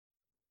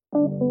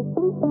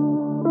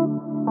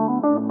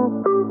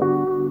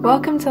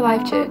Welcome to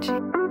Life Church.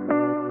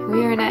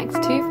 We are an Acts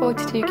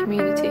 242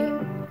 community,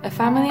 a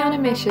family on a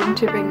mission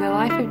to bring the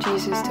life of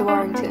Jesus to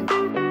Warrington.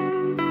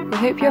 We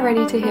hope you're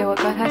ready to hear what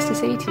God has to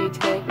say to you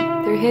today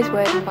through His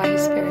Word and by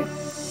His Spirit.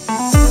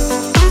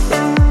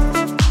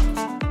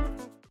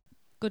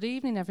 Good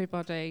evening,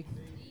 everybody.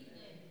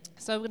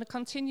 So we're going to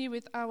continue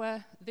with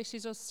our This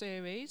Is Us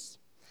series,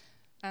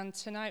 and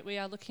tonight we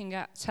are looking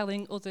at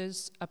telling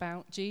others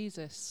about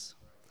Jesus,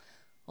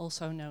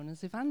 also known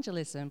as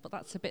evangelism, but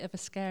that's a bit of a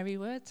scary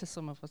word to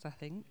some of us, I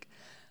think.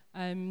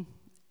 And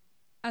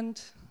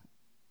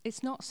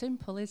it's not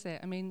simple, is it?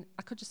 I mean,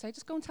 I could just say,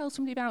 just go and tell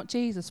somebody about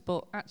Jesus,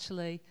 but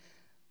actually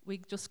we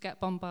just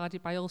get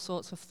bombarded by all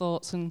sorts of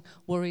thoughts and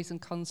worries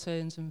and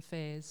concerns and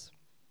fears.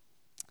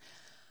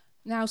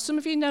 Now, some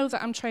of you know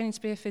that I'm training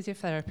to be a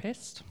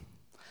physiotherapist,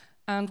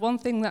 and one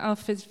thing that our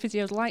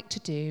physios like to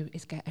do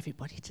is get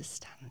everybody to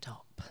stand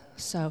up.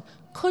 So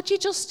could you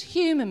just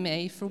humour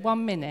me for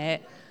 1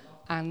 minute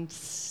and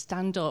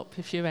stand up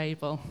if you're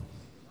able?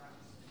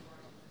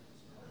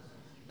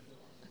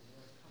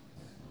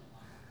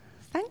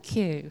 Thank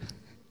you.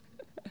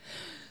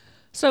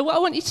 So what I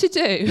want you to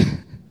do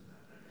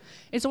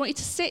is I want you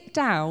to sit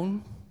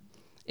down.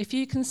 If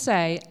you can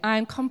say,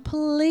 I'm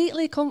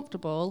completely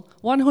comfortable,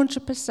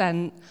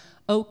 100%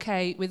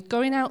 okay with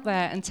going out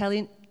there and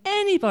telling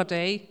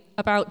anybody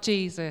about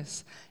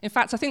Jesus. In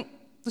fact, I think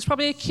there's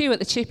probably a queue at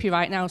the Chippy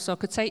right now, so I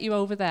could take you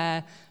over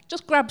there,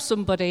 just grab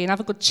somebody and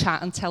have a good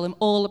chat and tell them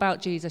all about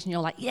Jesus, and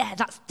you're like, yeah,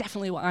 that's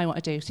definitely what I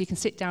want to do. So you can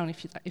sit down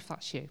if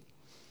that's you.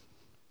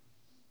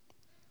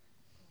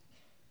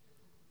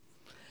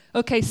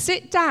 Okay,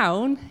 sit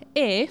down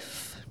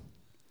if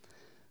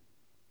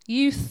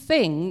you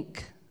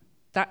think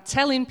that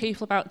telling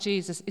people about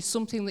Jesus is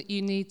something that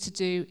you need to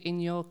do in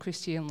your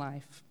Christian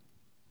life.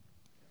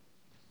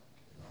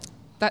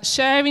 That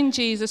sharing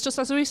Jesus, just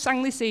as we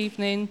sang this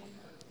evening,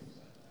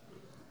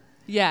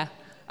 yeah,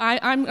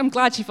 I'm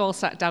glad you've all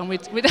sat down.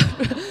 We'd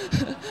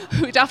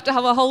have to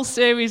have a whole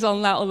series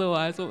on that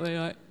otherwise, wouldn't we?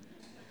 Right?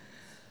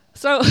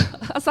 So,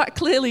 as that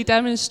clearly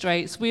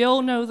demonstrates, we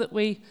all know that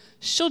we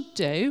should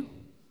do,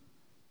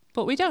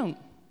 but we don't.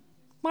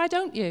 Why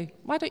don't you?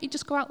 Why don't you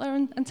just go out there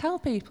and tell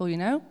people, you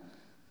know?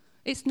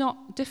 It's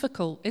not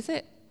difficult, is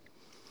it?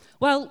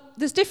 Well,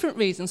 there's different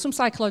reasons. Some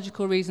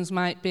psychological reasons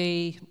might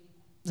be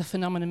the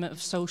phenomenon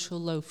of social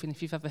loafing,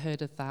 if you've ever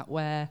heard of that,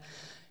 where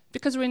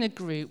because we're in a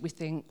group, we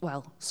think,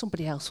 well,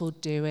 somebody else will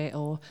do it,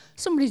 or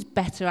somebody's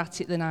better at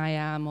it than I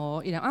am,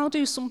 or, you know, I'll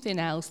do something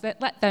else,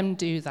 let them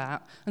do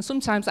that. And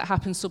sometimes that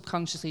happens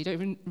subconsciously, you don't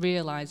even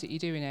realise that you're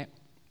doing it.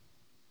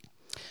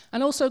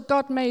 And also,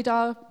 God made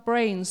our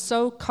brains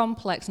so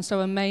complex and so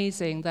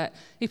amazing that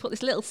He put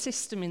this little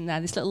system in there,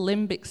 this little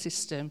limbic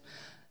system,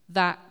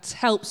 that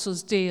helps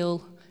us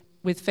deal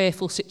with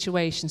fearful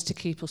situations to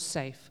keep us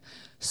safe.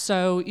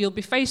 So you'll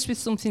be faced with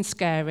something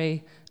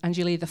scary, and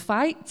you'll either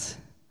fight,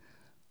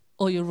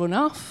 or you'll run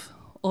off,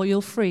 or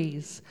you'll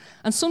freeze.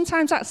 And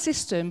sometimes that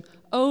system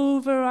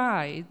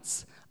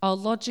overrides our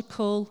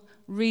logical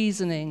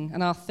reasoning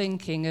and our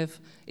thinking of,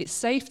 it's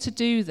safe to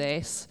do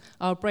this.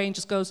 Our brain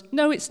just goes,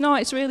 no, it's not,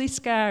 it's really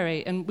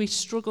scary. And we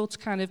struggle to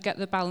kind of get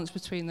the balance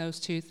between those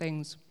two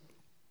things.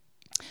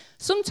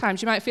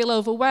 Sometimes you might feel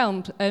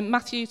overwhelmed.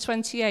 Matthew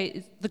 28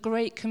 is the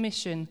Great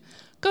Commission.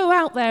 Go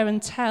out there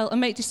and tell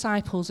and make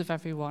disciples of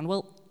everyone.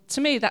 Well,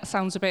 to me, that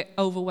sounds a bit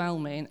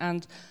overwhelming,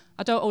 and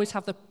I don't always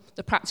have the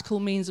practical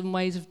means and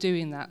ways of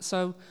doing that.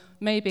 So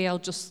maybe I'll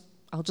just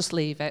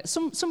leave it.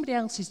 Somebody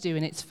else is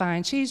doing it, it's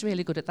fine. She's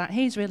really good at that.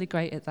 He's really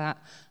great at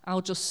that. I'll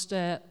just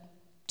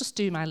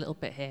do my little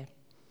bit here.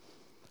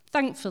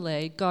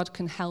 Thankfully, God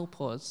can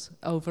help us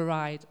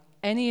override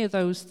any of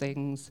those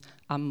things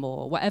and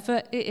more.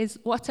 Whatever it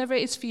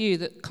is for you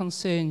that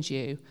concerns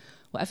you,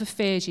 whatever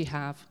fears you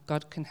have,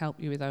 God can help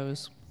you with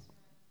those.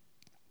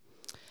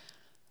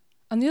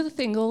 And the other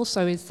thing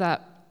also is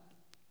that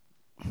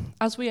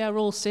as we are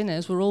all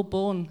sinners, we're all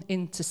born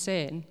into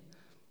sin.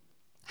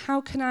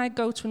 How can I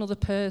go to another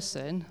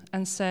person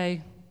and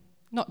say,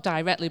 not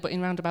directly, but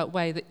in a roundabout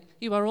way, that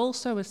you are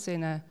also a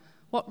sinner?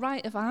 What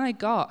right have I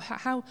got?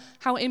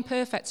 How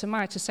imperfect am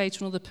I to say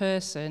to another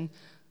person,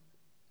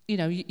 you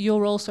know,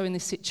 you're also in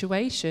this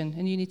situation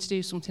and you need to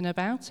do something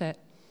about it?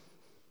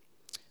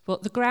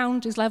 But the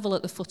ground is level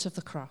at the foot of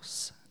the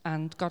cross,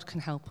 and God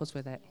can help us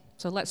with it.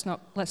 So let's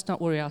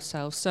not worry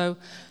ourselves. So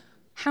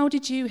how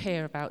did you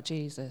hear about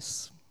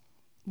Jesus?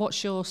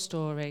 What's your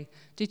story?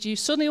 Did you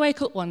suddenly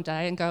wake up one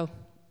day and go,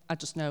 I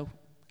just know.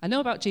 I know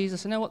about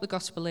Jesus. I know what the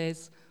gospel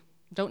is.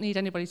 I don't need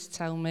anybody to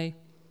tell me.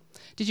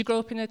 Did you grow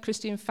up in a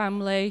Christian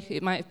family?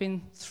 It might have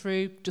been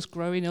through just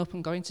growing up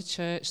and going to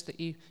church that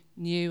you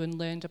knew and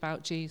learned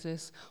about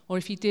Jesus. Or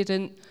if you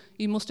didn't,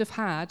 you must have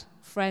had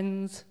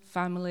friends,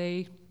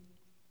 family,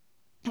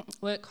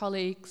 work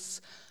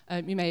colleagues.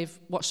 You may have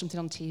watched something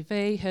on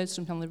TV, heard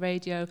something on the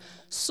radio.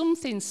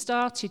 Something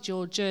started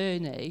your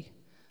journey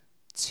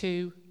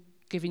to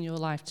giving your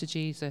life to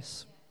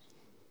Jesus.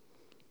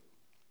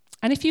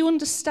 And if you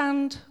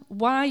understand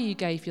why you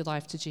gave your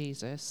life to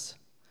Jesus,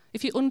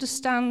 if you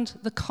understand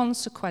the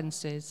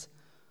consequences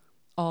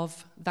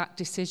of that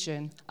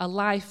decision, a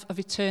life of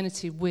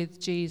eternity with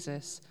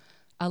Jesus,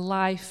 a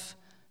life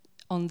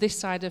on this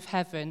side of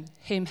heaven,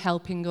 him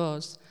helping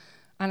us.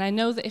 And I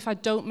know that if I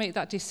don't make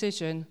that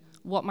decision,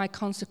 what my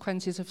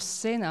consequences of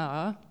sin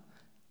are,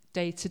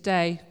 day to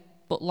day,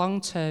 but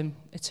long term,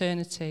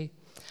 eternity.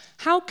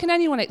 How can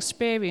anyone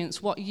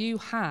experience what you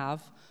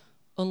have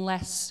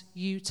unless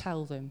you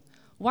tell them?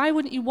 Why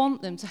wouldn't you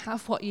want them to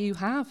have what you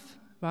have,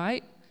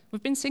 right?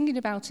 We've been singing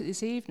about it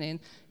this evening.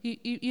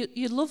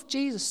 You love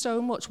Jesus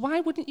so much. Why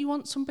wouldn't you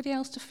want somebody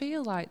else to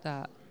feel like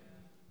that?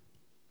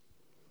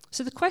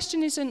 So the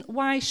question isn't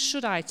why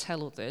should I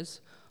tell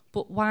others,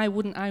 but why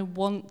wouldn't I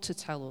want to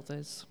tell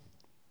others?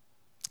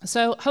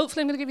 So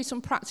hopefully I'm going to give you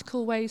some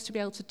practical ways to be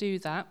able to do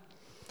that.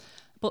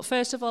 But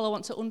first of all, I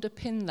want to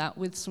underpin that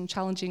with some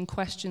challenging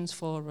questions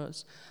for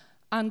us.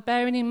 And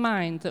bearing in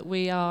mind that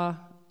we are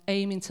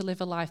aiming to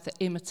live a life that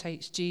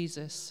imitates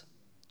Jesus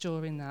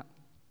during that.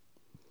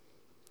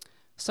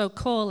 So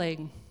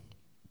calling,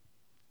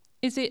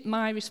 is it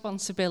my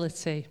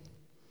responsibility?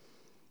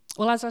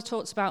 Well, as I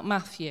talked about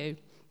Matthew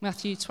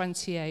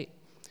 28,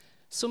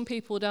 some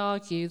people would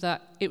argue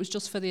that it was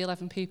just for the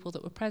 11 people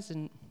that were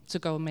present to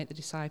go and make the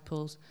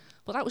disciples.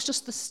 But that was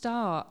just the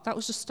start. That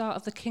was the start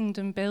of the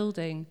kingdom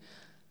building.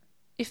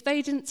 If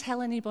they didn't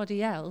tell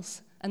anybody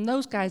else, and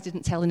those guys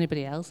didn't tell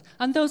anybody else,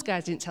 and those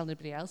guys didn't tell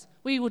anybody else,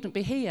 we wouldn't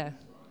be here.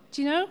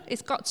 Do you know?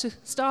 It's got to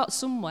start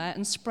somewhere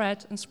and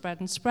spread and spread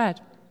and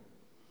spread.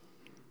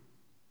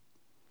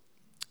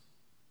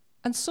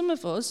 And some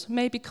of us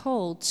may be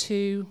called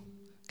to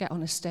get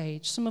on a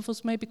stage. Some of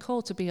us may be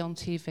called to be on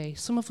TV.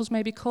 Some of us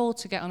may be called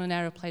to get on an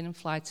aeroplane and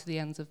fly to the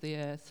ends of the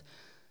earth.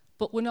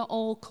 But we're not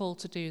all called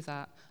to do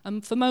that.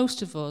 And for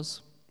most of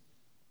us,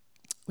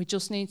 we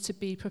just need to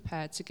be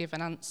prepared to give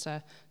an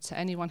answer to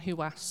anyone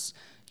who asks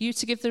you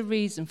to give the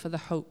reason for the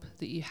hope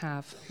that you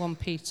have. 1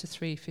 Peter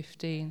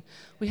 3:15.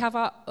 We have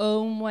our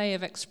own way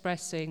of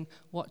expressing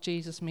what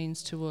Jesus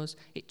means to us.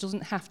 It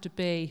doesn't have to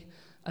be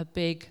a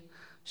big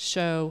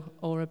show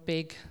or a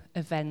big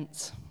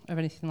event or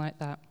anything like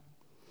that.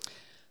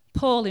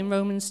 Paul in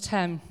Romans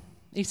 10,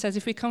 he says,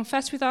 if we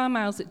confess with our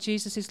mouths that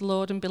Jesus is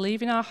Lord and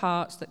believe in our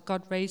hearts that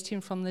God raised him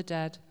from the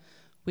dead,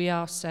 we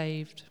are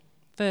saved.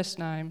 Verse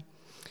 9,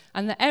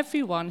 and that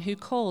everyone who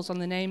calls on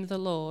the name of the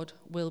Lord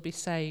will be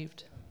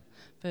saved.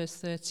 Verse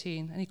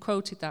 13, and he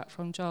quoted that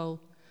from Joel.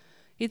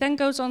 He then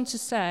goes on to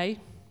say,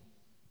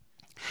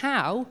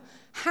 how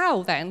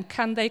then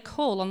can they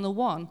call on the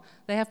one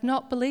they have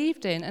not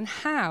believed in? And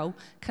how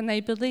can they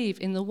believe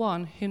in the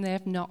one whom they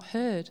have not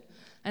heard?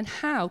 And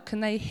how can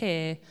they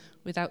hear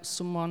without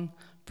someone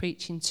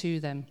preaching to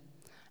them?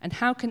 And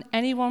how can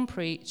anyone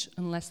preach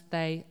unless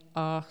they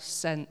are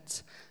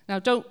sent? Now,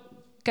 don't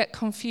get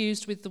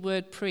confused with the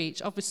word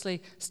preach.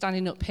 Obviously,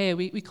 standing up here,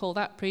 we call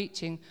that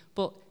preaching,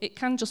 but it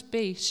can just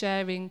be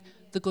sharing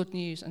the good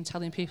news and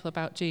telling people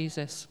about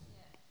Jesus.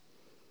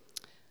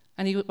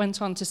 And he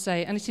went on to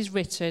say, and it is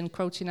written,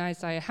 quoting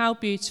Isaiah, how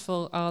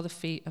beautiful are the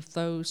feet of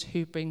those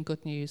who bring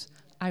good news.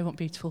 I want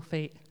beautiful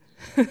feet.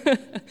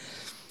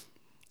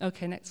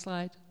 Okay, next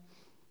slide.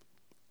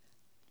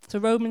 So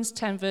Romans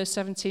 10, verse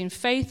 17,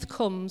 faith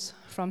comes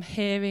from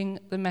hearing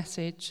the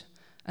message,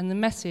 and the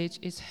message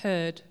is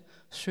heard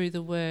through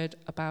the word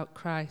about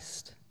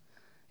Christ.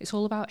 It's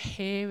all about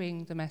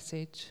hearing the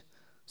message.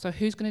 So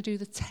who's going to do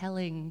the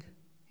telling?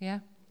 Yeah?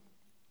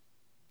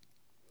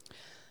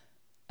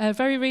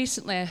 Very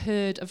recently, I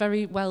heard a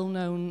very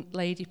well-known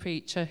lady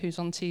preacher who's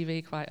on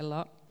TV quite a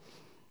lot.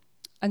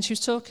 And she was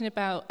talking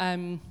about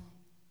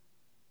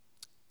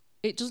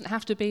it doesn't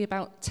have to be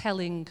about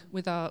telling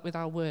with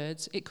our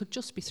words. It could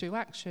just be through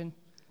action.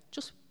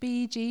 Just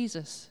be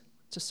Jesus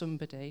to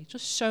somebody.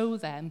 Just show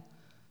them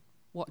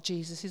what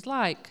Jesus is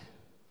like.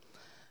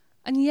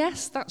 And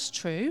yes, that's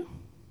true.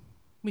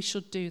 We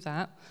should do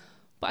that.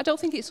 But I don't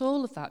think it's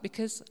all of that,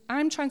 because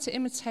I'm trying to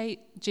imitate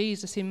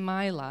Jesus in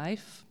my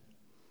life,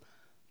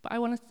 but I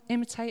want to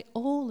imitate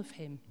all of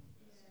him.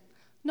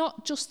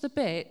 Not just the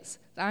bits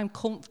that I'm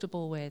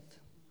comfortable with.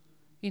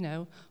 You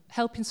know,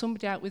 helping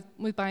somebody out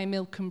with buying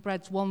milk and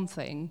bread's one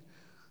thing,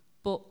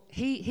 but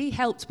he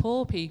helped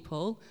poor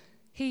people,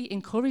 he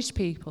encouraged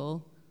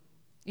people,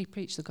 he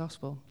preached the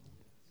gospel.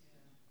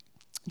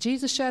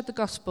 Jesus shared the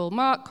gospel.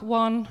 Mark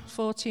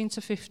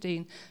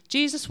 1:14-15.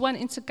 Jesus went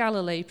into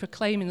Galilee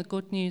proclaiming the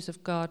good news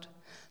of God.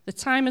 The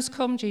time has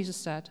come, Jesus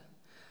said.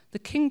 The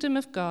kingdom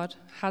of God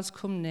has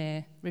come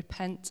near.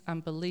 Repent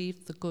and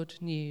believe the good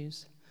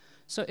news.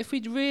 So if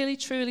we really,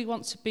 truly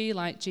want to be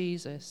like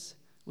Jesus,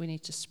 we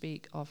need to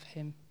speak of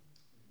him.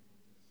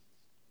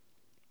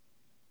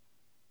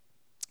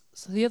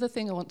 So the other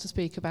thing I want to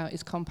speak about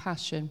is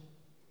compassion.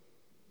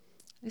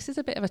 This is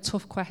a bit of a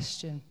tough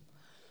question.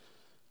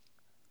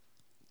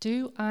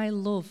 Do I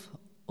love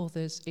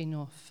others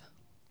enough?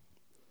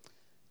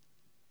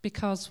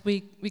 Because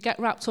we get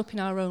wrapped up in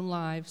our own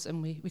lives,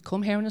 and we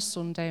come here on a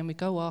Sunday and we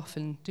go off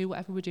and do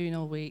whatever we're doing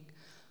all week.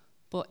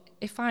 But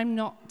if I'm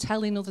not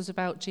telling others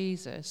about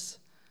Jesus,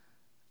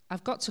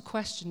 I've got to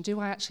question,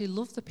 do I actually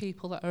love the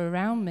people that are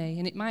around me?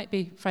 And it might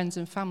be friends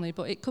and family,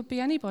 but it could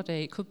be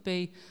anybody. It could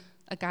be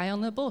a guy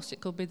on the bus.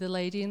 It could be the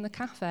lady in the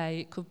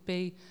cafe. It could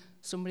be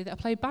somebody that I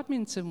play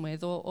badminton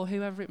with, or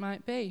whoever it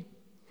might be.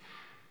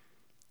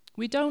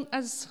 We don't,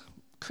 as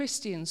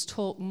Christians,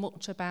 talk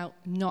much about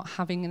not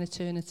having an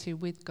eternity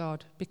with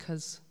God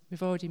because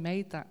we've already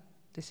made that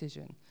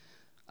decision.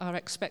 Our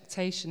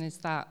expectation is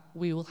that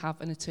we will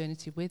have an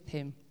eternity with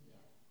him.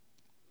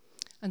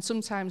 And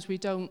sometimes we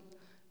don't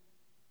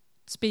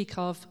speak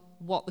of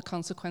what the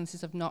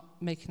consequences of not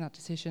making that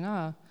decision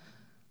are.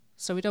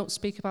 So we don't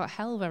speak about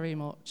hell very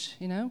much,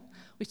 you know.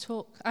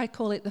 I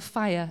call it the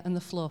fire and the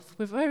fluff.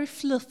 We're very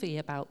fluffy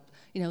about,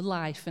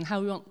 life and how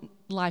we want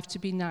life to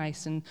be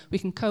nice and we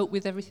can cope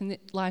with everything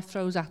that life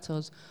throws at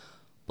us.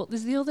 But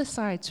there's the other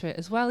side to it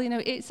as well.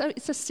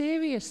 It's a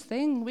serious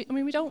thing.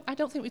 I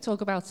don't think we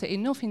talk about it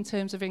enough in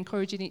terms of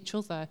encouraging each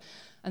other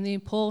and the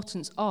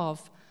importance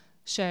of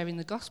sharing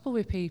the gospel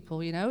with people.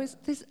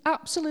 There's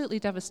absolutely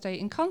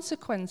devastating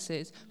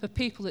consequences for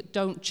people that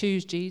don't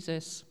choose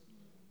Jesus.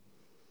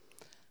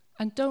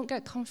 And don't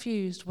get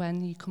confused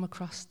when you come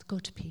across the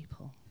good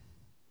people,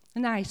 the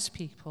nice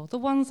people, the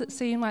ones that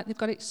seem like they've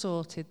got it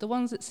sorted, the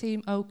ones that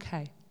seem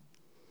okay.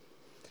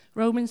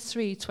 Romans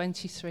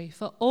 3:23,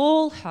 for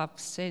all have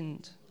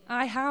sinned.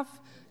 I have,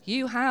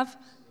 you have,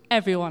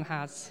 everyone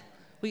has.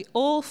 We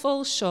all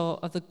fall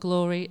short of the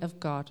glory of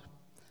God.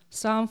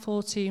 Psalm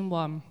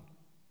 14:1.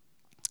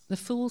 The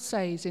fool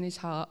says in his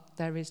heart,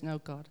 there is no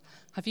God.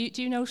 Do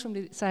you know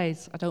somebody that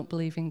says, I don't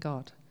believe in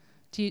God?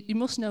 You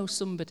must know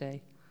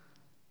somebody.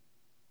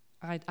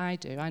 I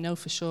do. I know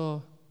for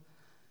sure.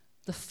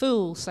 The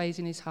fool says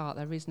in his heart,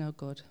 there is no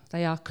good.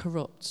 They are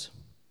corrupt.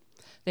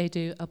 They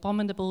do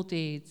abominable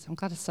deeds. I'm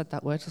glad I said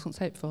that word. I couldn't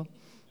say it before.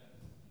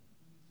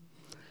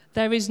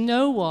 There is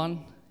no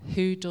one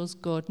who does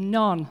good.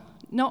 None.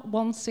 Not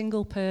one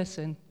single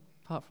person,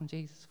 apart from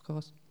Jesus, of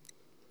course.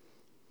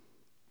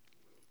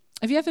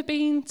 Have you ever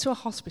been to a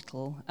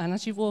hospital and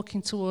as you're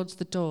walking towards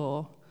the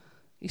door,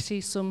 you see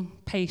some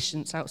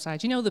patients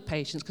outside? You know the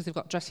patients because they've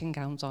got dressing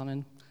gowns on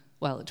and,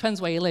 well, it depends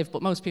where you live,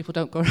 but most people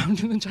don't go around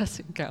in a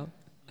dressing gown.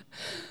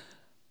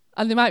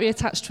 And they might be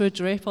attached to a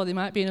drip or they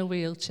might be in a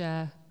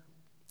wheelchair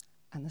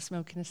and they're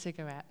smoking a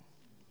cigarette.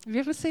 Have you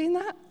ever seen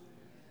that?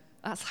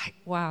 That's like,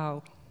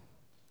 wow.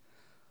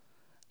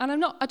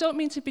 And I don't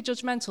mean to be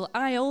judgmental.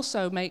 I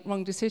also make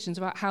wrong decisions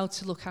about how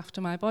to look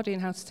after my body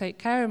and how to take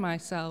care of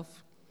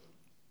myself.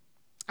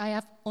 I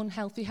have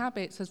unhealthy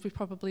habits, as we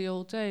probably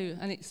all do,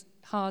 and it's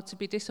hard to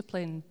be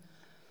disciplined.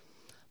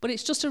 But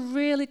it's just a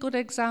really good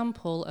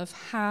example of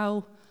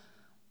how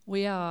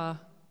we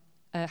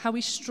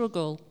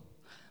struggle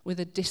with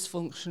a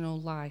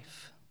dysfunctional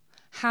life,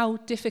 how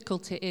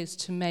difficult it is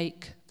to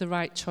make the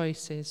right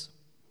choices.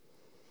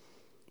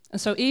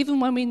 And so even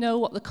when we know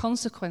what the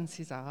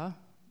consequences are,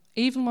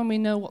 even when we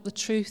know what the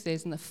truth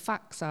is and the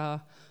facts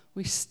are,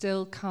 we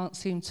still can't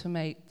seem to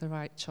make the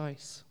right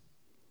choice.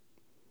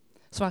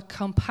 So our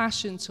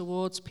compassion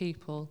towards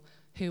people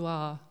who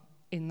are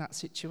in that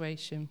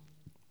situation.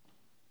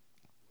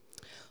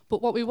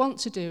 But what we want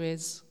to do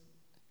is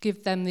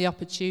give them the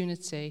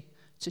opportunity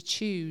to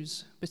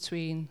choose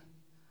between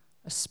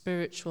a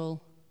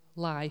spiritual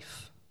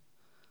life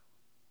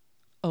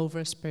over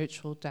a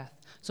spiritual death.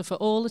 So for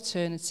all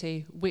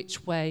eternity,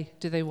 which way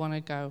do they want to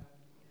go?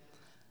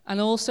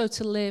 And also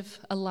to live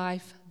a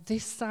life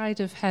this side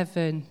of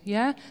heaven,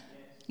 yeah?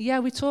 Yeah,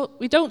 we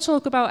don't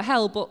talk about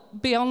hell,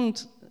 but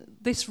beyond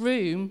this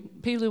room,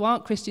 people who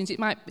aren't Christians,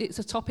 it's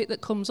a topic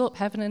that comes up,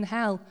 heaven and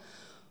hell.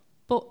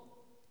 But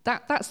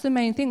that's the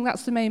main thing,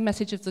 that's the main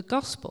message of the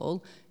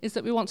gospel, is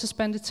that we want to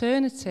spend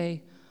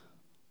eternity.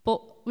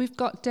 But we've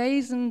got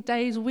days and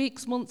days,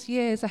 weeks, months,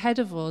 years ahead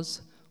of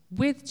us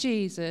with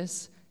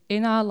Jesus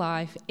in our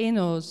life, in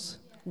us,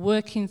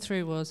 working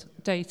through us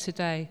day to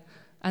day.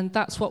 And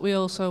that's what we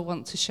also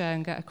want to share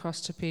and get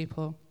across to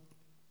people.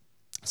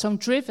 So I'm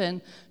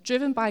driven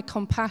by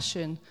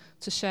compassion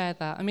to share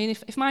that. I mean,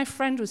 if my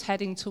friend was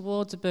heading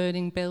towards a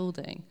burning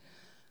building,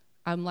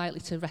 I'm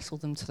likely to wrestle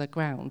them to the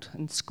ground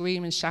and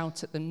scream and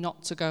shout at them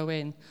not to go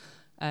in.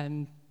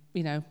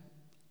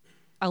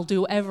 I'll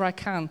do whatever I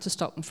can to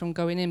stop them from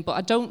going in. But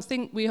I don't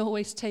think we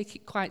always take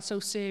it quite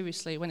so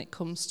seriously when it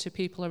comes to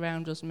people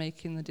around us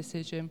making the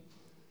decision.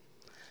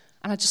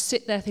 And I just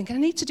sit there thinking, I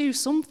need to do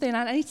something.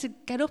 I need to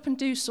get up and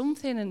do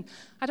something. And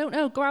I don't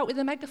know, go out with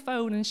a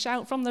megaphone and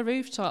shout from the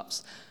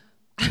rooftops.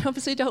 I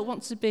obviously don't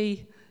want to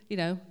be,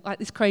 like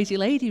this crazy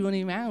lady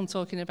running around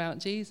talking about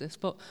Jesus.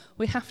 But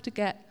how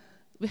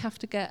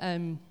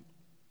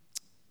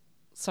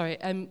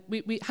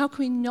can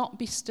we not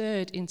be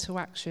stirred into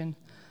action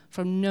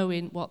from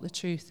knowing what the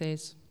truth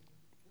is?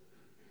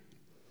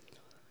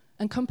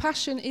 And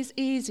compassion is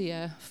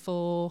easier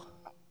for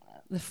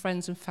the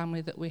friends and family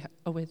that we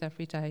are with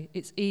every day.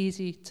 It's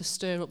easy to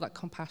stir up that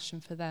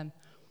compassion for them.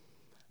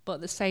 But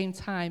at the same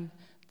time,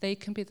 they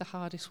can be the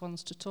hardest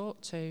ones to talk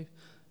to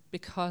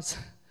because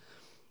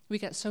we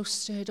get so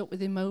stirred up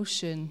with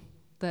emotion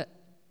that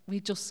we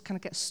just kind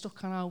of get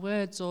stuck on our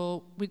words,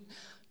 or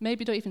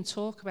maybe don't even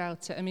talk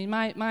about it. I mean,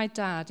 my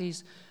dad,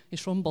 he's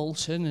from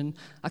Bolton, and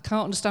I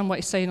can't understand what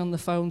he's saying on the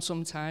phone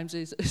sometimes.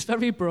 He's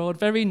very broad,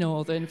 very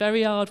northern,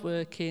 very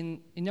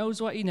hardworking. He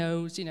knows what he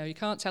knows. You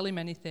can't tell him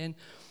anything.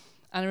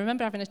 And I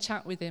remember having a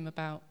chat with him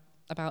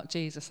about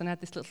Jesus, and I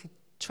had this little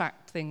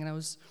tract thing,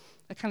 and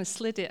I kind of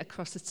slid it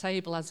across the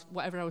table as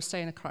whatever I was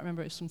saying. I can't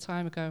remember, it was some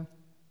time ago.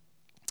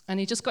 And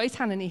he just got his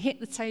hand and he hit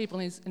the table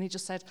and he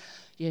just said,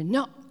 "You're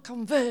not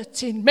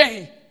converting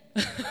me."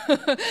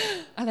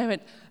 And I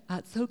went,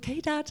 "That's okay,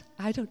 Dad.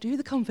 I don't do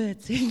the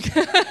converting."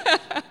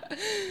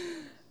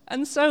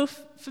 And so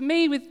for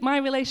me, with my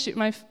relationship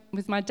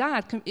with my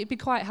dad, it'd be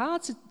quite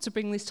hard to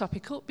bring this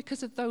topic up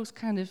because of those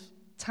kind of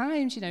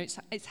times.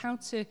 It's how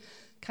to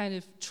kind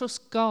of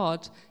trust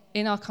God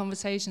in our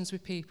conversations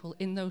with people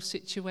in those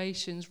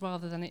situations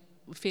rather than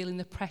feeling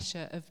the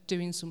pressure of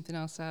doing something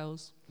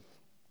ourselves.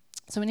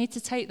 So we need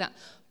to take that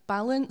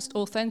balanced,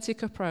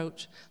 authentic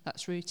approach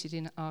that's rooted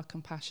in our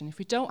compassion. If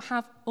we don't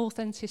have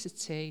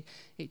authenticity,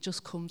 it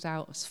just comes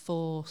out as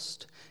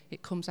forced.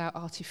 It comes out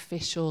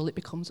artificial. It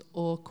becomes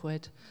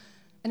awkward.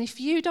 And if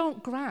you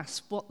don't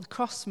grasp what the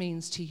cross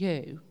means to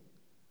you,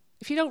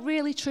 if you don't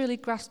really, truly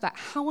grasp that,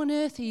 how on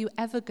earth are you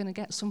ever going to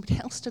get somebody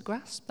else to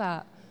grasp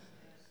that?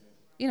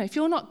 If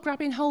you're not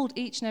grabbing hold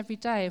each and every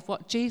day of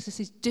what Jesus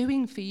is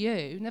doing for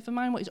you, never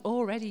mind what he's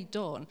already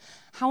done,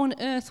 how on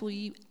earth will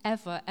you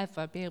ever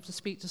be able to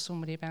speak to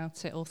somebody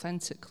about it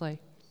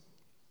authentically?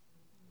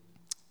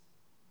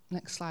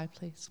 Next slide,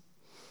 please.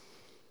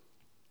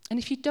 And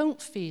if you don't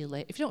feel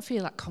it, if you don't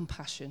feel that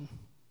compassion,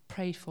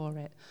 pray for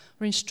it.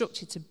 We're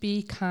instructed to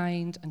be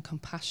kind and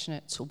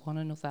compassionate to one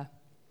another.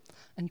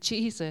 And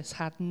Jesus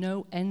had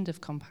no end of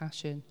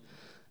compassion.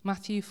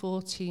 Matthew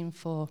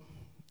 14:4.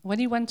 When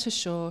he went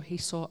ashore, he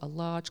saw a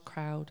large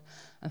crowd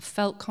and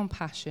felt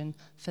compassion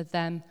for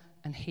them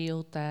and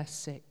healed their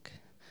sick.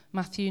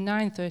 Matthew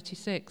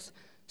 9:36.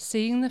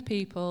 Seeing the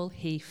people,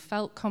 he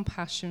felt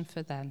compassion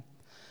for them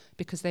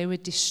because they were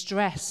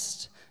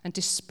distressed and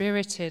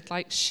dispirited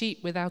like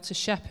sheep without a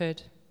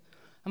shepherd.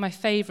 And my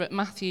favourite,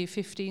 Matthew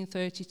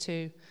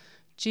 15:32.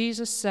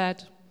 Jesus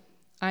said,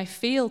 "I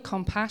feel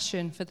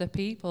compassion for the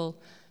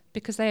people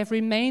because they have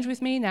remained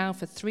with me now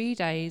for 3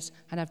 days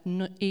and have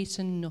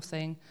eaten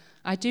nothing.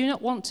 I do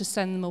not want to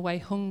send them away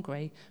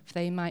hungry, for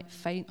they might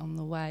faint on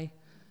the way."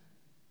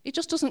 It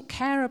just doesn't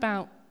care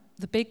about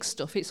the big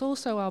stuff. It's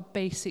also our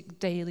basic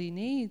daily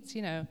needs,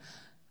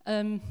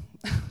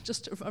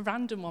 Just a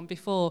random one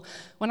before.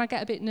 When I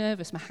get a bit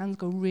nervous, my hands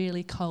go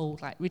really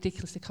cold, like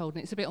ridiculously cold,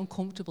 and it's a bit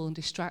uncomfortable and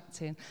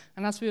distracting.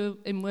 And as we were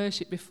in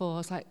worship before, I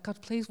was like,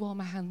 "God, please warm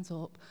my hands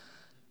up."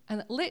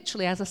 And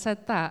literally, as I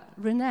said that,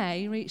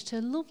 Renee reached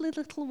her lovely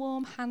little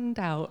warm hand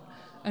out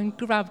and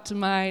grabbed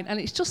mine. And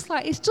it's just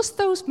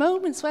those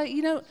moments where,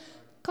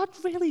 God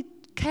really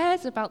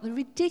cares about the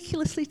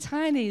ridiculously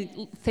tiny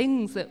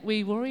things that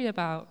we worry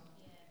about.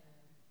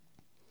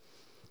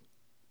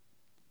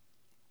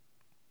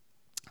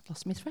 I've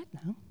lost my thread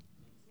now.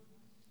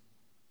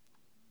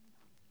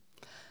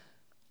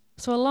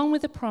 So along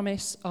with the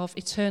promise of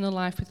eternal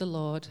life with the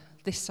Lord,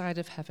 this side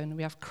of heaven,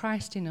 we have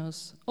Christ in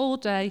us all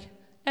day,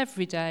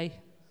 every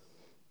day,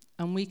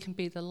 and we can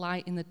be the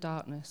light in the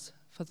darkness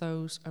for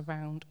those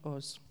around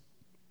us.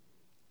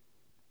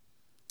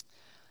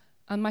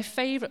 And my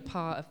favourite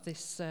part of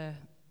this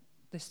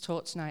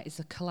talk tonight is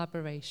the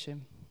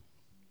collaboration.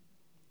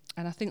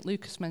 And I think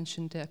Lucas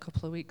mentioned it a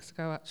couple of weeks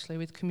ago, actually,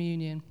 with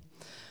communion.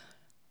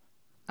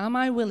 Am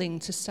I willing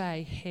to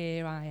say,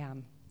 "Here I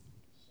am"?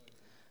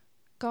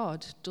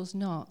 God does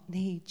not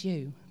need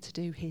you to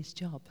do his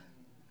job.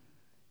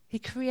 He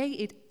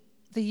created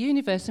the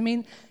universe. I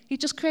mean, he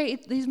just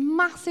created these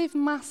massive,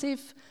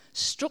 massive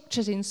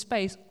structures in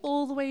space,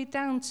 all the way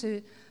down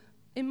to,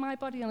 in my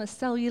body on a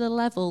cellular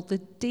level, the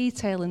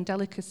detail and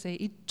delicacy.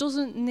 He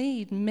doesn't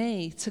need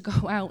me to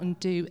go out and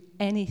do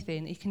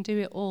anything. He can do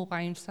it all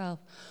by himself.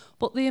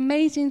 But the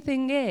amazing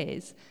thing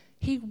is,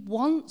 he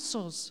wants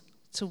us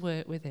to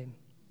work with him.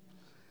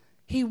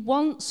 He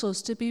wants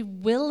us to be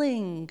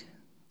willing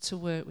to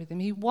work with him.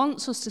 He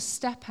wants us to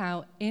step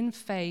out in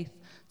faith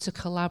to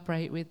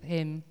collaborate with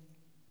him.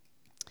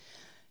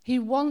 He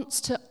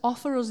wants to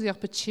offer us the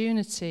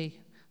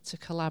opportunity to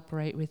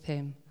collaborate with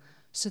him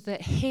so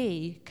that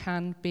he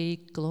can be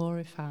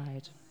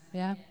glorified.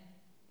 Yeah?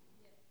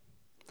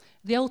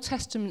 The Old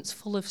Testament's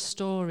full of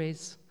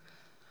stories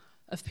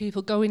of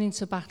people going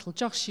into battle.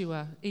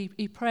 Joshua,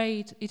 he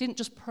prayed. He didn't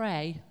just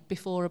pray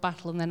before a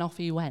battle and then off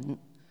he went.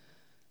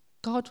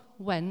 God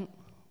went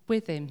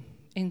with him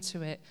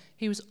into it.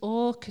 He was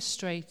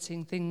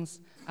orchestrating things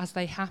as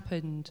they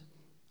happened.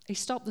 He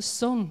stopped the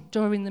sun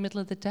during the middle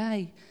of the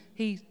day.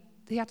 He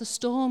had a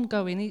storm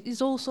going.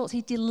 He's all sorts.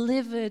 He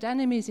delivered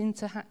enemies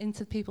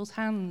into people's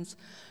hands.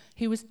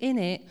 He was in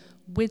it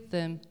with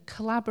them,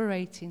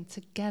 collaborating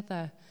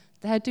together.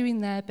 They're doing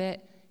their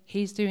bit.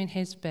 He's doing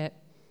his bit.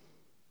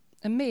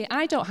 And me,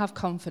 I don't have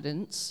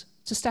confidence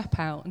to step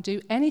out and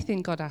do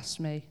anything God asks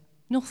me.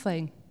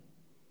 Nothing.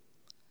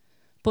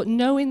 But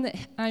knowing that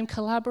I'm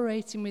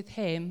collaborating with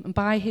him and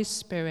by his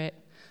Spirit,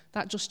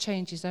 that just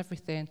changes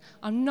everything.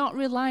 I'm not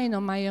relying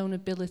on my own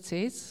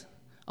abilities,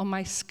 on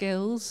my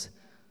skills,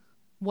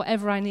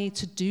 whatever I need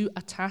to do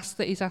a task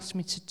that he's asked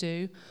me to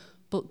do,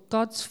 but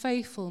God's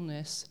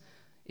faithfulness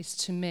is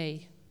to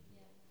me.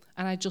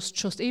 And I just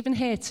trust, even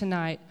here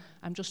tonight,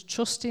 I'm just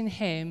trusting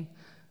him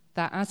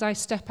that as I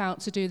step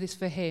out to do this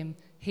for him,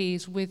 he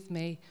is with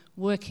me,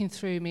 working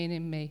through me and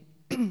in me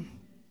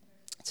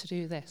to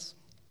do this.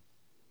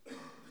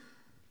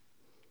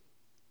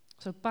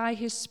 So by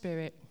his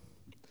Spirit,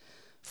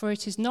 for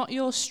it is not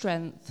your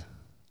strength,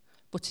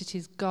 but it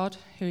is God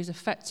who is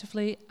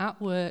effectively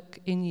at work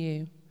in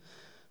you,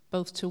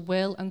 both to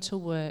will and to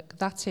work,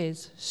 that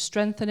is,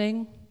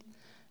 strengthening,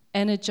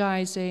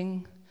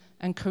 energizing,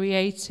 and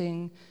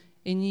creating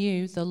in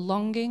you the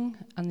longing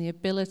and the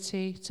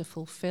ability to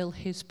fulfill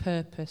his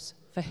purpose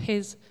for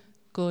his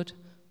good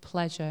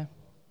pleasure.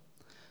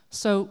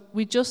 So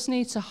we just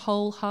need to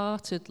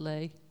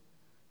wholeheartedly,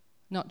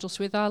 not just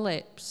with our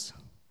lips,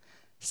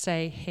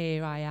 say,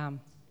 here I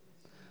am.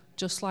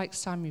 Just like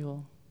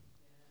Samuel,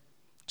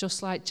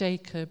 just like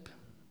Jacob,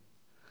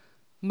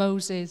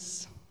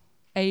 Moses,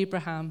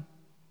 Abraham,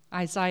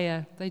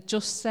 Isaiah, they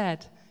just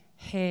said,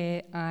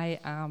 here I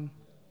am.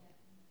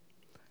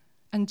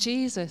 And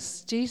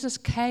Jesus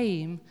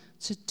came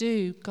to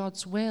do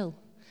God's will.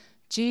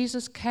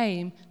 Jesus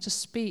came to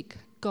speak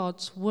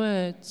God's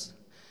words.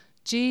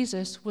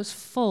 Jesus was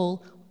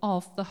full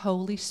of the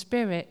Holy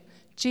Spirit.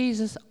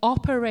 Jesus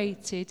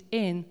operated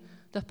in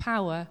the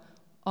power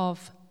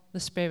of the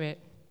Spirit.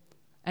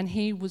 And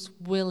he was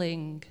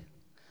willing.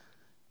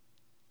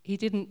 He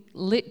didn't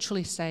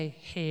literally say,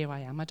 here I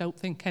am, I don't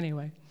think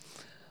anyway.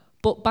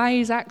 But by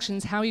his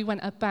actions, how he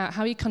went about,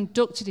 how he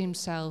conducted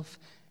himself,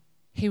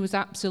 he was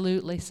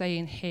absolutely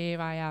saying,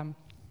 here I am.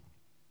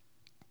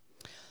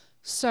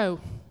 So,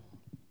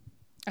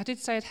 I did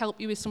say I'd help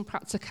you with some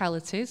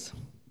practicalities.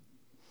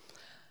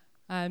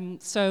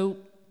 So,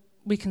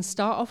 we can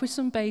start off with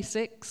some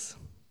basics.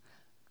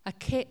 A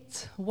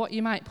kit, what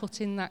you might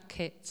put in that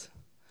kit.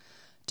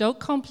 Don't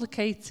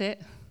complicate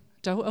it.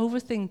 Don't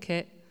overthink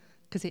it,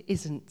 because it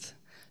isn't.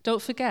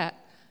 Don't forget,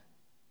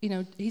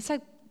 he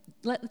said,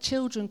 let the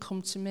children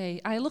come to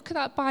me. I look at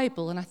that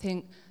Bible and I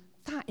think,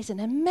 that is an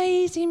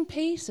amazing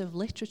piece of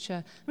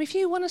literature. I mean, if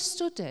you want to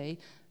study,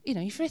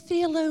 if you're a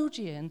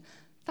theologian,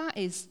 that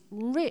is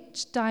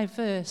rich,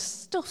 diverse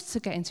stuff to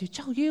get into.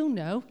 Joel, you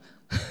know.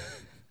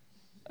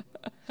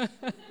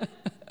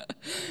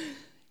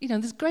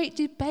 There's great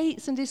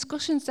debates and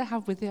discussions to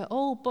have with it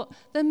all, but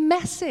the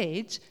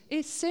message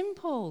is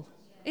simple.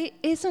 It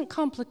isn't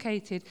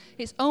complicated.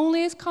 It's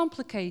only as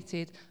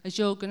complicated as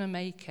you're going to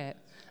make it.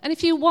 And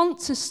if you want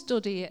to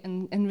study it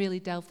and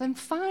really delve, then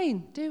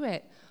fine, do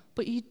it.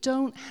 But you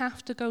don't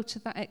have to go to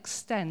that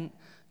extent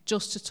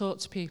just to talk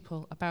to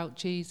people about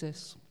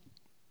Jesus.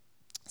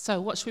 So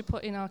what should we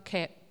put in our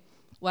kit?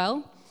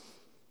 Well,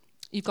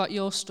 you've got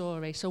your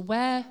story. So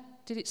where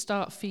did it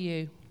start for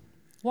you?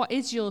 What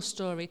is your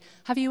story?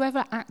 Have you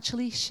ever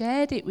actually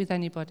shared it with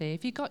anybody?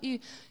 Have you got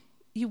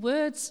your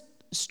words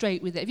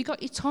straight with it? Have you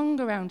got your tongue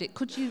around it?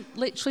 Could you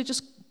literally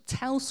just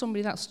tell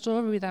somebody that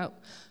story without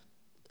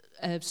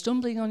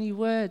stumbling on your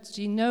words?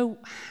 Do you know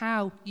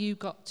how you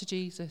got to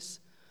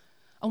Jesus?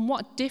 And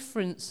what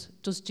difference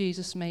does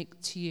Jesus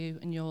make to you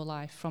in your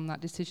life from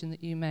that decision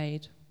that you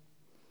made?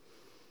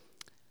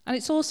 And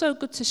it's also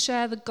good to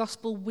share the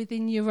gospel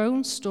within your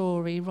own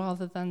story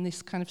rather than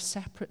this kind of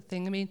separate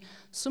thing. I mean,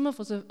 some of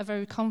us are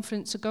very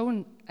confident to go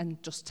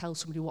and just tell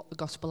somebody what the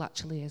gospel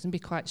actually is and be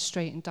quite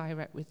straight and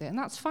direct with it. And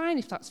that's fine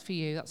if that's for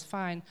you, that's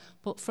fine.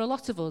 But for a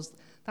lot of us,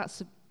 that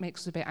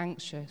makes us a bit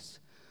anxious.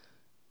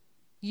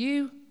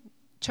 You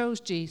chose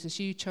Jesus,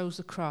 you chose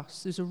the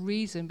cross. There's a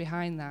reason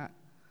behind that.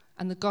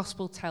 And the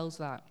gospel tells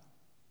that.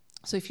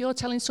 So if you're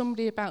telling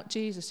somebody about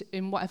Jesus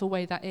in whatever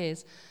way that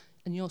is,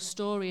 and your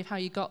story of how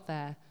you got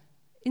there,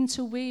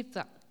 interweave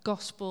that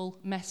gospel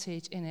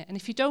message in it. And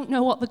if you don't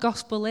know what the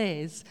gospel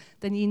is,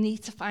 then you need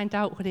to find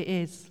out what it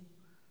is.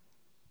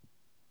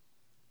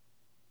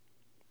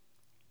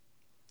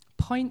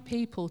 Point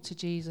people to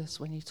Jesus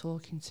when you're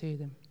talking to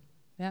them.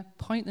 Yeah,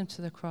 point them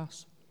to the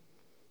cross.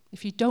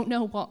 If you don't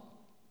know what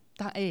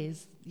that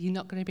is, you're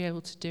not going to be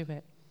able to do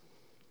it.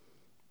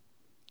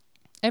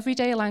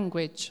 Everyday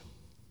language.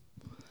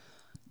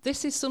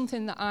 This is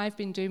something that I've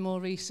been doing more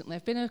recently.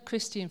 I've been a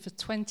Christian for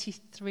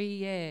 23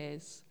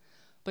 years,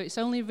 but it's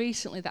only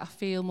recently that I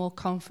feel more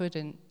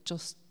confident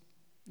just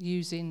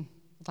using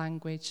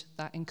language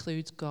that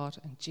includes God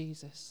and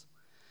Jesus.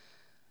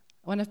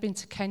 When I've been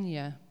to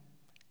Kenya,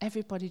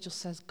 everybody just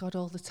says God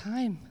all the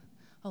time.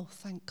 Oh,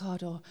 thank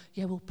God, or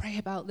yeah, we'll pray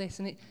about this.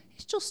 And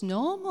it's just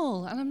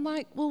normal. And I'm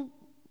like, well,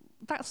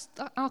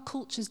 our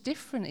culture's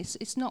different.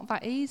 It's not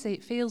that easy.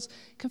 It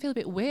can feel a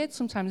bit weird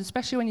sometimes,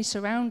 especially when you're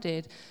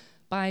surrounded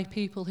by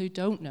people who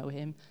don't know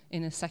him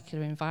in a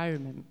secular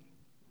environment.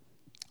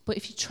 But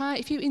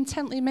if you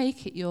intently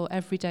make it your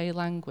everyday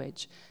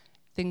language,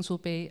 things will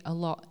be a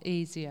lot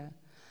easier.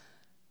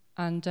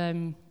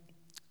 And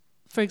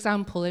for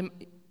example,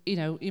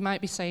 you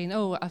might be saying,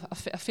 oh,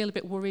 I feel a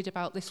bit worried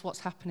about this, what's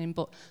happening,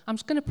 but I'm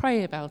just going to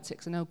pray about it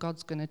because I know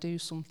God's going to do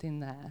something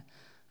there.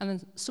 And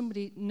then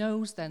somebody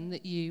knows then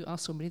that you are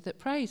somebody that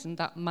prays, and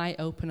that might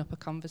open up a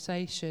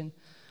conversation.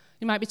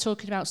 You might be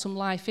talking about some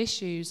life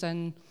issues,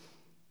 and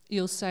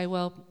you'll say,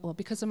 well,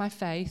 because of my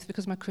faith,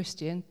 because I'm a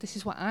Christian, this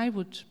is what I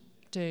would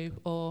do,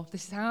 or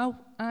this is how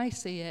I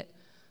see it.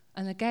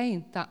 And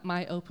again, that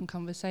might open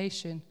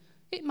conversation.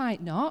 It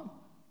might not,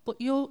 but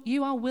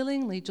you are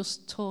willingly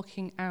just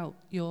talking out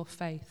your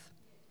faith.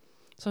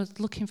 So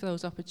looking for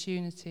those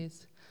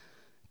opportunities.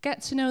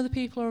 Get to know the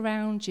people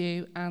around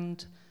you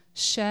and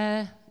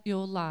share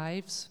your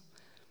lives.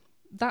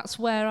 That's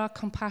where our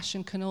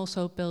compassion can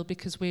also build,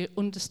 because we're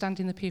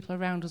understanding the people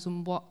around us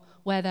and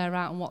where they're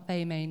at and what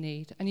they may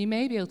need. And you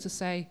may be able to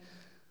say,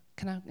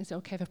 is it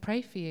okay if I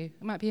pray for you?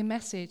 It might be a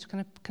message.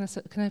 Can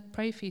I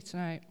pray for you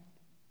tonight?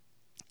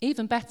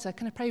 Even better,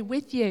 can I pray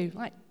with you?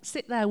 Like,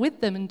 sit there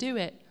with them and do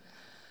it.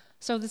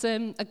 So there's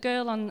a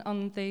girl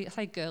on the, I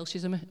say girl,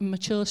 she's a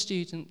mature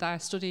student that I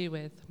study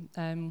with.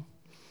 And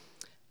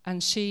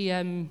she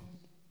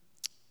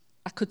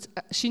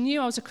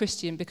knew I was a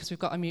Christian because we've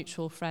got a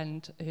mutual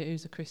friend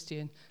who's a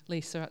Christian,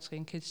 Lisa, actually,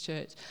 in Kids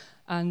Church.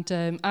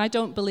 And I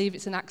don't believe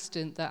it's an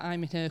accident that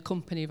I'm in her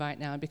company right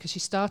now, because she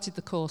started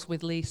the course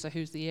with Lisa,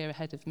 who's the year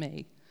ahead of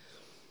me.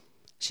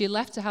 She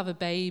left to have a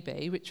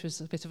baby, which was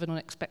a bit of an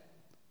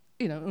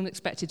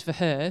unexpected for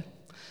her.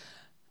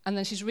 And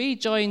then she's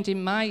rejoined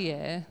in my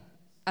year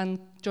and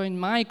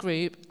joined my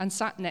group and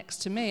sat next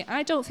to me.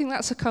 I don't think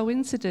that's a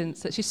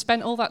coincidence that she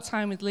spent all that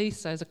time with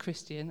Lisa as a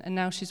Christian and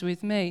now she's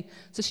with me.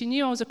 So she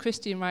knew I was a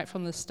Christian right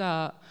from the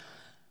start.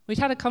 We'd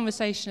had a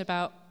conversation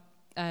about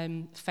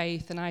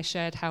faith, and I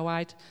shared how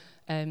I'd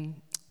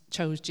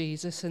chose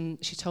Jesus,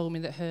 and she told me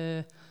that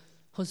her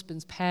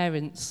husband's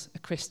parents are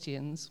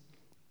Christians,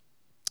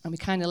 and we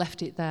kind of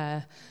left it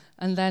there.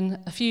 And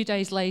then a few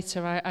days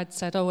later, I'd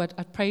said,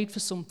 I'd prayed for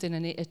something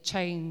and it had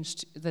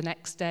changed the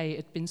next day. It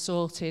had been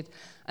sorted.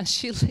 And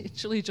she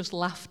literally just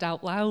laughed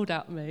out loud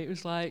at me. It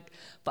was like,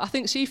 but I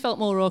think she felt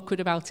more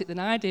awkward about it than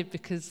I did,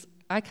 because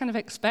I kind of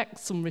expect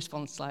some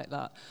response like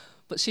that.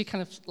 But she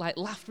kind of like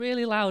laughed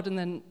really loud and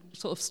then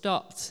sort of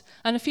stopped.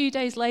 And a few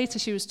days later,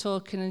 she was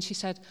talking and she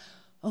said,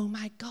 oh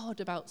my God,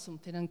 about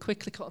something, and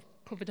quickly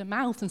covered her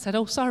mouth and said,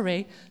 oh,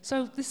 sorry.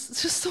 So this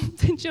is just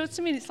something, do you know what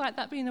I mean? It's like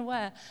that, being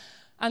aware.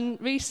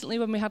 And recently,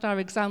 when we had our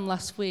exam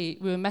last week,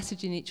 we were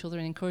messaging each other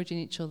and encouraging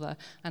each other,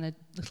 and a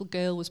little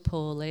girl was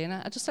poorly, and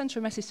I just sent her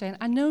a message saying,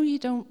 I know you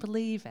don't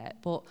believe it,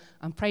 but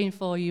I'm praying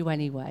for you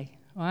anyway,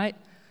 right?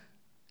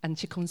 And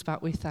she comes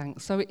back with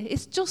thanks. So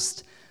it's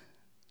just,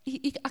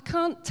 I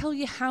can't tell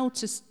you how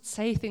to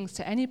say things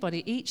to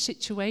anybody. Each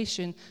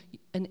situation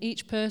and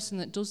each person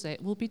that does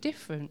it will be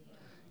different.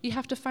 You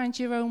have to find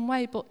your own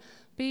way, but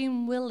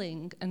being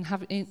willing and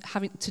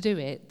having to do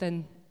it,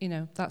 then,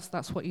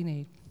 that's what you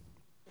need.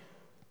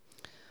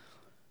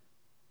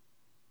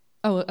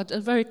 Oh, a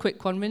very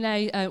quick one.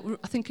 Renee, I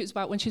think it was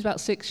when she was about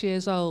 6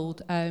 years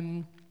old,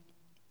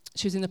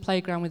 she was in the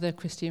playground with a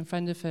Christian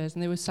friend of hers,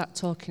 and they were sat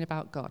talking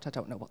about God. I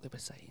don't know what they were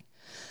saying.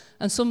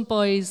 And some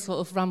boys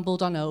sort of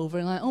rambled on over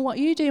and like, oh, what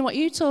are you doing? What are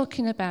you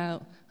talking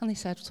about? And they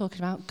said, we're talking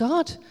about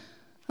God.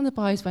 And the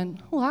boys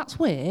went, well, that's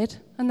weird.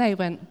 And they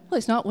went, well,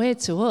 it's not weird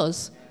to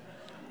us.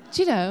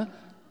 Do you know?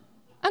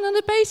 And on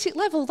a basic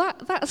level,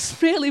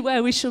 that's really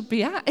where we should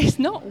be at. It's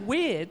not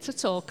weird to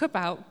talk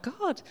about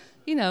God,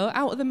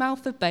 out of the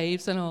mouth of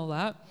babes and all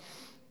that.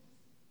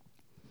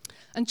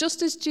 And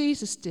just as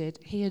Jesus did,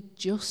 he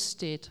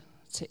adjusted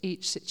to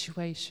each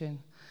situation.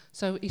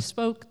 So he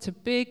spoke to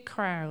big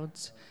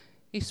crowds.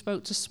 He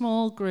spoke to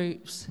small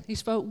groups. He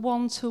spoke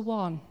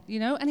one-to-one,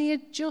 and he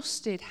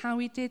adjusted how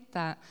he did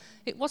that.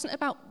 It wasn't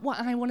about what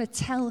I want to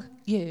tell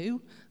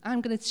you.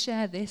 I'm going to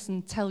share this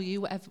and tell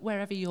you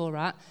wherever you're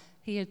at.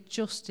 He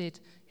adjusted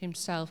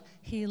himself.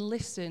 He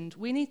listened.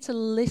 We need to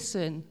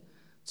listen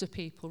to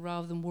people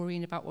rather than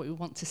worrying about what we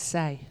want to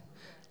say.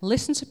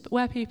 Listen to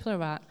where people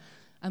are at.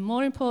 And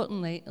more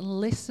importantly,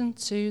 listen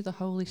to the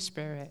Holy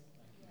Spirit.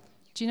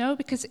 Do you know?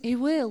 Because he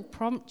will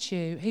prompt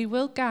you. He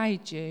will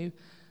guide you.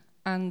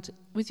 And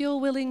with your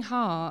willing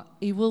heart,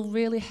 he will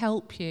really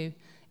help you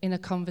in a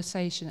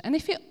conversation. And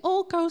if it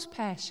all goes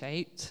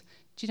pear-shaped,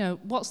 do you know,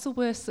 what's the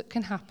worst that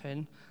can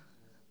happen?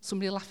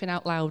 Somebody laughing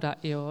out loud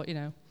at you,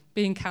 or,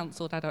 being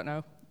cancelled, I don't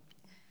know.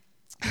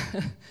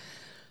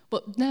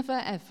 But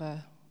never,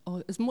 ever,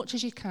 or as much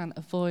as you can,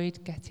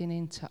 avoid getting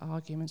into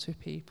arguments with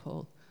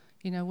people.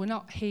 We're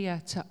not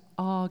here to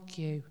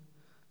argue.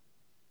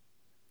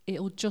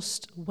 It'll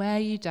just wear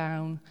you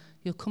down.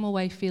 You'll come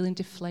away feeling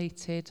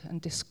deflated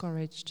and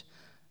discouraged,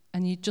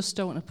 and you just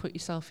don't want to put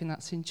yourself in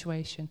that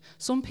situation.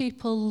 Some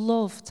people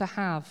love to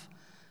have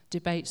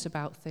debates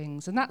about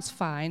things, and that's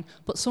fine,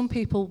 but some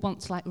people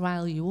want to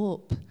rile you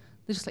up.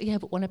 They're just like, yeah,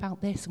 but what about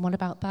this and what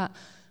about that?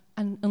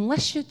 And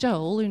unless you're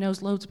Joel, who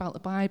knows loads about the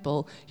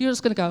Bible, you're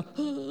just going to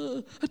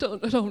go, I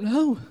don't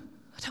know.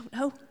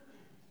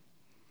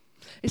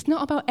 It's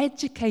not about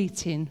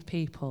educating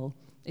people.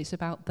 It's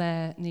about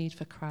their need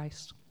for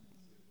Christ.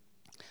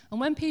 And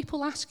when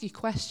people ask you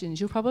questions,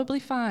 you'll probably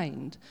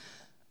find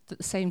that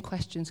the same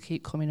questions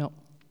keep coming up.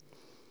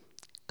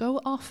 Go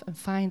off and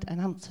find an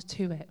answer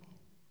to it.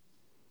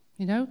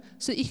 You know?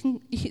 So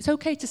it's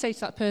okay to say to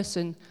that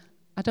person,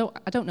 I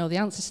don't know the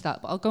answer to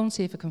that, but I'll go and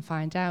see if I can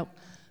find out.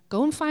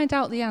 Go and find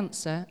out the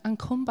answer and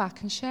come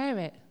back and share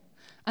it.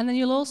 And then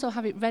you'll also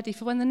have it ready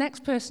for when the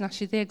next person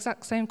asks you the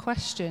exact same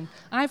question.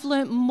 I've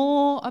learnt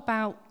more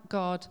about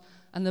God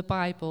and the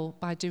Bible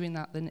by doing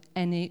that than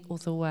any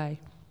other way.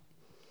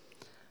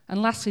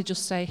 And lastly,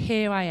 just say,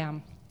 here I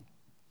am.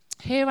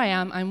 Here I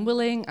am, I'm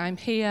willing, I'm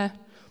here,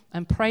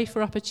 and pray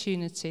for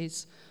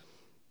opportunities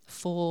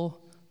for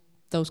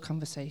those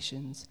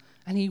conversations.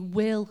 And he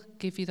will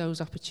give you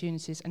those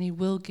opportunities, and he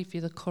will give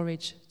you the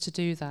courage to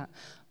do that.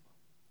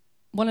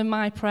 One of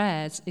my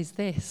prayers is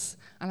this,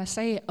 and I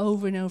say it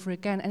over and over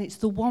again, and it's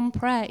the one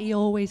prayer he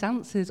always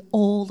answers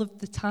all of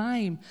the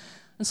time.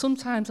 And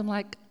sometimes I'm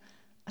like,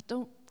 I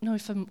don't know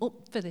if I'm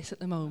up for this at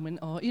the moment,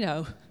 or, you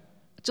know,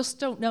 I just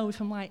don't know if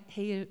I'm like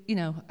here, you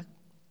know,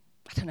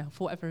 I don't know,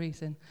 for whatever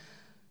reason.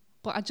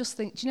 But I just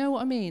think, do you know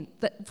what I mean?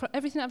 That for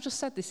everything I've just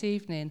said this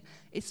evening,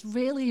 it's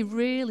really,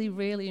 really,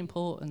 really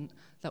important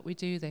that we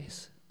do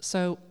this.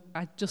 So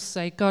I just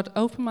say, God,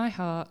 open my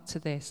heart to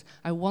this.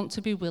 I want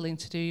to be willing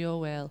to do your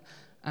will,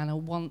 and I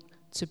want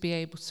to be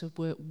able to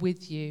work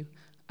with you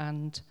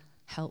and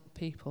help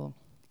people.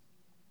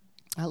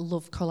 I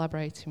love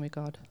collaborating with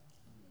God.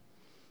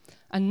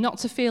 And not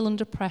to feel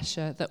under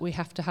pressure that we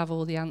have to have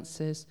all the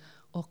answers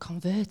or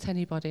convert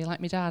anybody like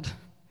my dad.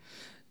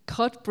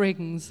 God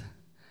brings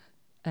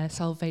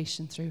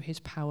salvation through his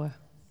power.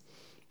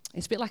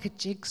 It's a bit like a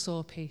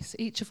jigsaw piece.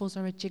 Each of us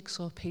are a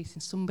jigsaw piece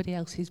in somebody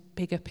else's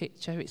bigger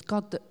picture. It's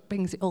God that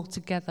brings it all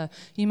together.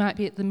 You might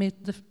be at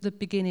the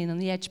beginning and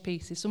the edge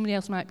pieces. Somebody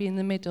else might be in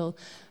the middle.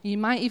 You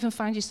might even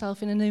find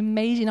yourself in an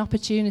amazing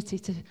opportunity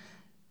to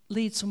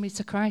lead somebody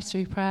to Christ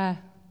through prayer.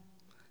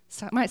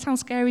 So it might sound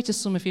scary to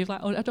some of you,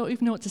 like, oh, I don't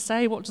even know what to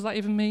say. What does that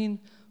even mean?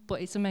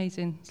 But it's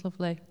amazing. It's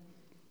lovely.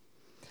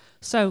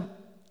 So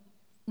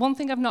one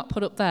thing I've not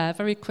put up there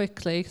very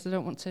quickly, because I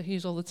don't want to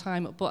use all the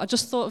time up, but I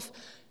just thought of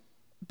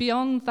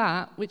beyond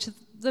that, which is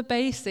the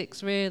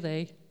basics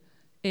really,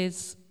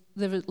 is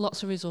there are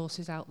lots of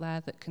resources out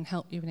there that can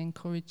help you and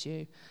encourage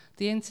you.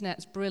 The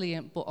internet's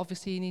brilliant, but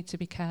obviously you need to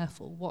be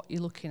careful what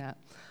you're looking at.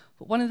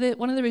 But one of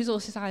the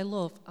resources I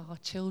love are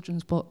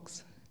children's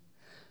books,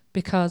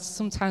 because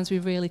sometimes we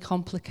really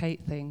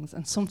complicate things,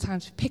 and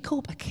sometimes we pick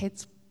up a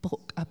kid's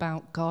book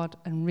about God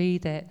and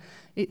read it.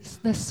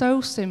 They're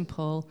so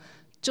simple,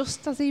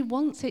 just as he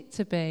wants it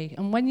to be.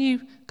 And when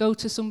you go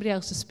to somebody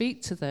else to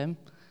speak to them,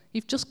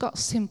 you've just got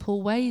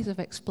simple ways of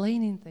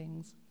explaining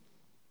things.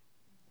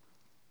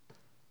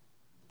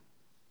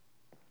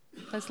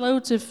 There's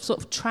loads of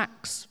sort of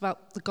tracts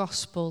about the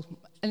gospel,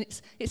 and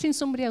it's in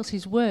somebody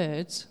else's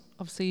words,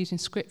 obviously using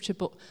scripture,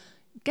 but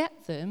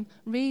get them,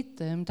 read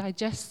them,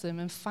 digest them,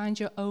 and find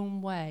your own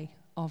way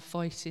of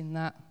voicing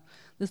that.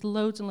 There's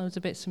loads and loads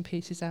of bits and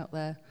pieces out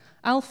there.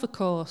 Alpha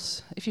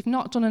course. If you've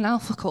not done an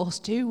Alpha course,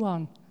 do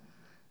one.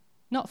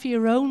 Not for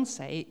your own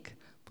sake,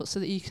 but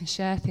so that you can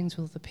share things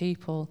with other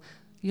people.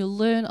 You'll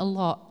learn a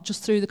lot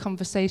just through the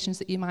conversations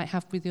that you might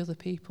have with the other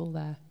people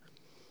there.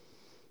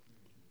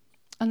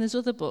 And there's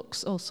other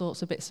books, all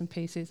sorts of bits and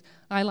pieces.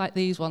 I like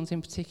these ones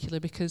in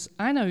particular because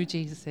I know who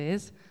Jesus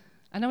is.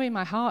 I know in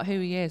my heart who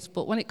he is,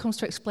 but when it comes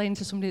to explaining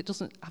to somebody that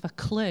doesn't have a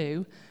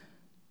clue,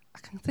 I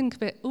can think a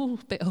bit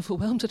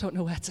overwhelmed. I don't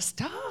know where to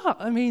start.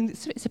 I mean,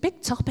 it's a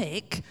big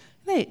topic,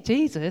 isn't it,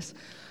 Jesus?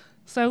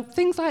 So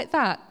things like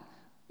that.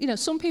 You know,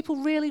 some people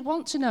really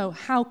want to know,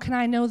 how can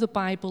I know the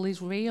Bible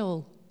is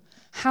real?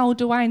 How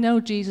do I know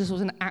Jesus was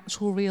an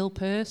actual real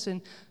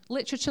person?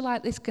 Literature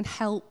like this can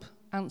help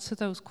answer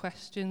those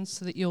questions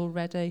so that you're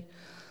ready.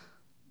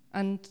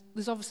 And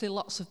there's obviously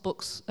lots of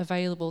books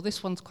available.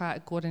 This one's quite a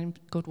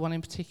good one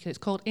in particular. It's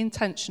called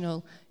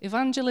Intentional: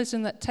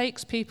 Evangelism That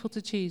Takes People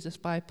to Jesus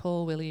by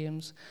Paul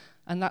Williams.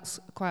 And that's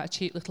quite a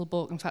cheap little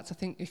book. In fact, I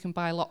think you can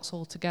buy lots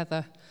all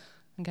together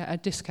and get a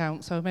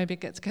discount. So maybe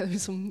get together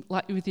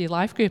with your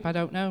life group, I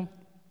don't know.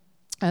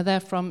 They're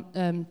from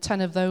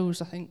 10 of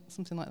those, I think,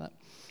 something like that.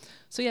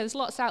 So yeah, there's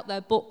lots out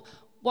there. But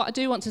what I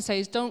do want to say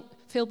is don't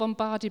feel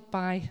bombarded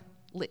by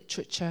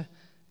literature,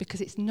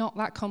 because it's not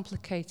that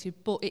complicated,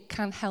 but it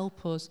can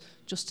help us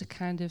just to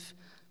kind of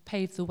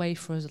pave the way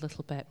for us a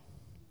little bit.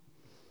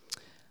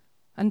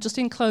 And just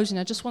in closing,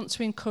 I just want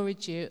to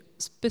encourage you,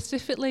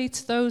 specifically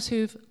to those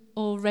who've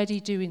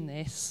already doing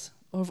this,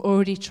 or have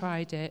already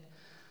tried it,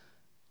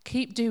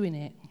 keep doing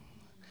it.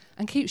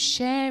 And keep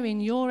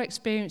sharing your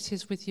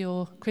experiences with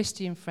your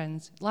Christian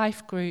friends,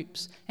 life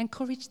groups.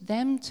 Encourage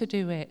them to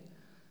do it.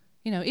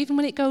 You know, even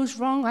when it goes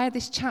wrong. I had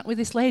this chat with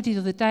this lady the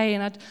other day,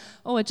 and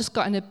I just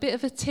got in a bit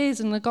of a tiz,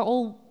 and I got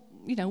all,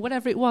 you know,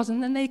 whatever it was,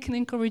 and then they can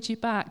encourage you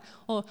back.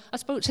 Or I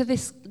spoke to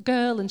this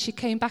girl, and she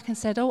came back and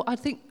said, oh, I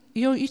think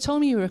you told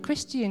me you were a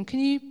Christian. Can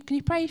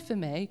you pray for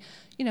me?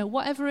 You know,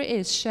 whatever it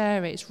is,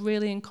 share it. It's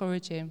really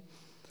encouraging.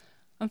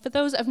 And for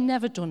those that have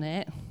never done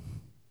it,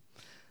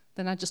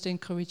 then I just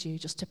encourage you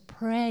just to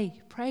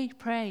pray.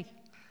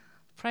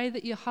 Pray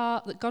that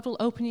that God will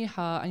open your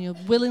heart and you'll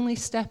willingly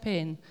step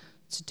in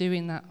to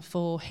doing that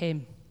for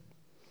him.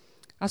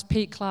 As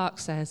Pete Clark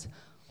says,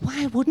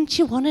 why wouldn't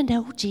you want to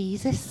know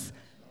Jesus?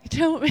 You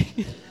don't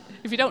mean?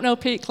 If you don't know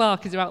Pete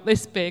Clark, he's about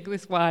this big,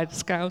 this wide,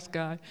 Scouse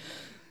guy.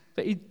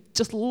 But he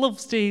just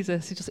loves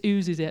Jesus. He just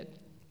oozes it.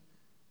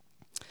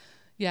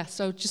 Yeah,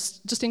 so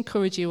just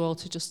encourage you all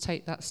to just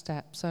take that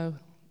step. So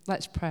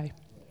let's pray.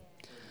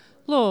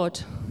 Lord,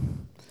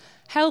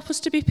 help us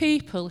to be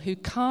people who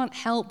can't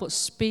help but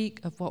speak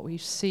of what we've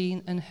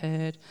seen and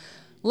heard.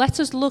 Let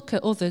us look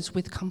at others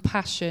with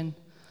compassion.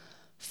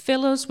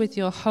 Fill us with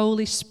your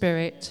Holy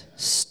Spirit,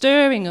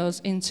 stirring us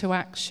into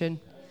action.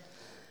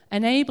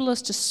 Enable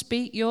us to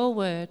speak your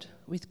word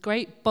with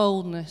great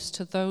boldness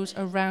to those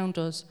around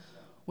us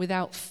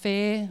without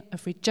fear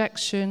of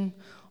rejection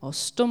or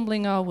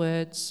stumbling our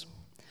words.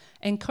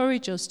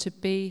 Encourage us to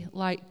be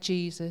like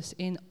Jesus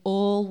in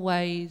all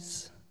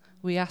ways.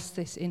 We ask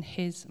this in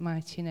his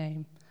mighty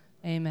name.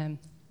 Amen.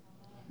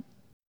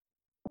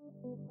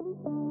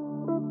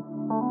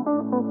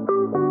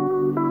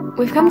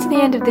 We've come to the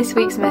end of this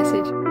week's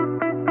message.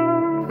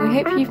 We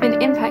hope you've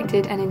been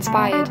impacted and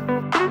inspired.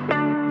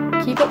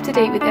 Keep up to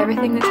date with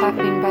everything that's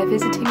happening by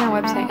visiting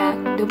our website at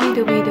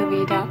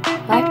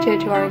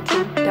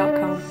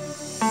www.lifechurchwarrington.com.